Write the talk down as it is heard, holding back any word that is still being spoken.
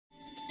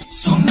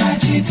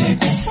Sanachite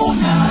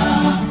kufuna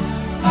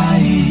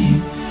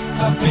ai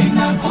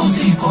kapena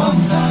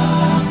kuzikonza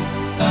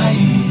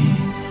ai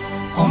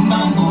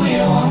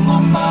komambuye wa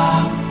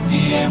mama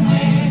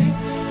ndiemwe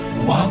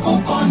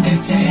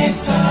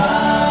wakukondetsetsa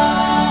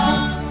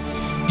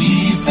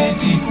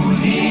ifeti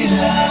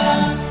kulila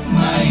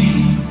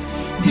mai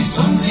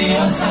misonzi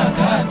ya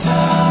sakata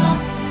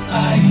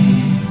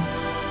ai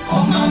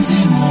koma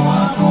mzimu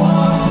wako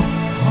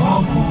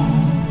Hope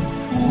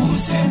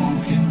usemu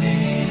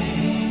mtende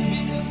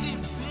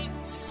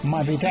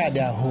Mwapitadi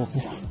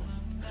Ahope.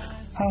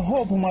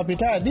 Ahope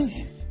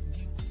Mwapitadi.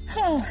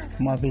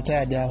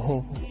 Mwapitadi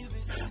Ahope.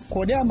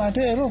 Kodi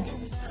amatero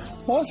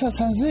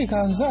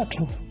osasanzika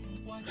anzathu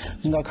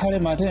ngakhale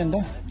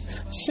matenda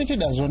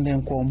sitidazonde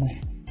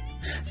nkomwe.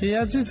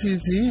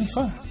 Yadzidzidzi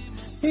imfa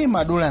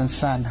imadula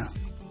nsana.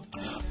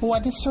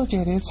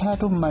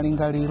 Watisocheretsatu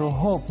mmalingaliro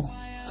Hope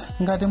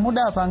ngati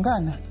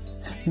mudapangana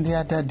ndi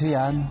atadi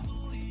anu.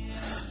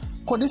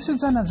 Kodi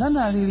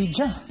sidzanadzana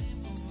lilija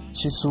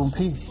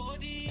chisumphi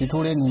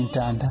tituleni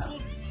mtanda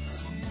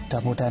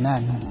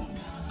taputanani.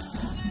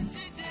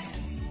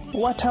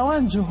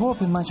 Wathawanji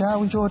Hope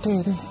machawi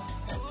chotere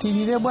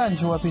tilire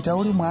bwanji wapita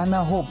uli mwana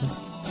Hope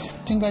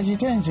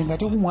tingachitenje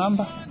ngati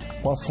kumwamba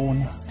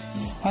wafuna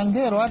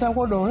angelo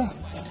atakodola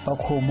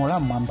pakhomo la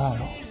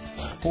mmwambalo.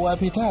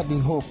 Mwapitadi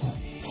Hope.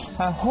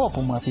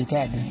 Ahope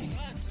Mwapitadi.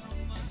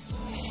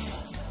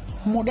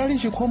 Mudali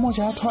chikhomo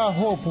chathu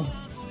Ahope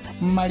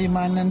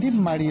mmalimana ndi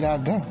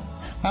mmaliraga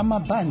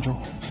amabanjo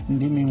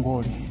ndi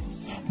mingoli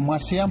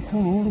mwasiya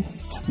mphululu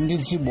ndi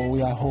dzibo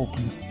ya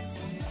Ahope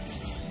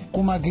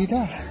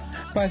kumagitara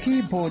pa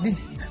keyboard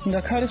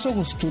ngakhale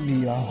ku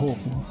studio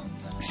Ahope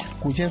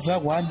kucheza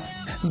kwanu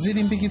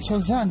zilimbikitso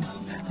zanu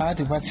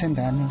atipatse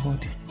ndani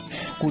kuti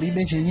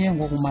kulibe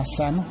chinyengo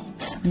kumasano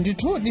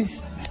ndithudi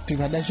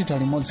tikadachita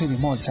limodzi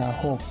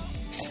Ahope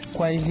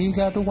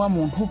kwayikika tu kwa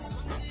munthu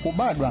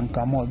kubadwa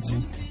nkamodzi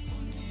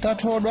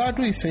tathodwa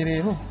atu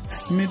iferero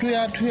mitu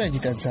yathu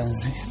yachita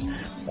dzanzi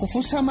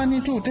kufusa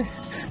manitute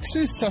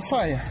sister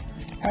fire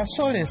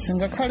asolesi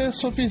ngakhale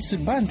sopisi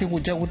bandi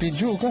kuja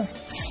kutijuka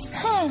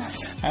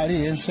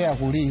aliyense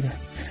akulira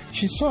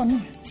chisoni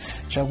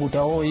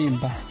chakuta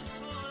oyimba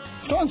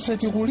tonse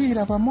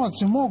tikulira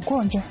pamodzi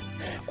mogonja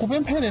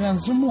kupempherera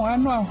mzimu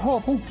wanu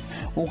Ahope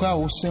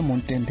ukause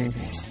mumtendere.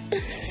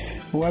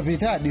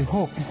 Mwapitadi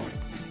Hope.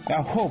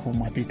 Ahope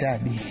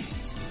Mwapitadi.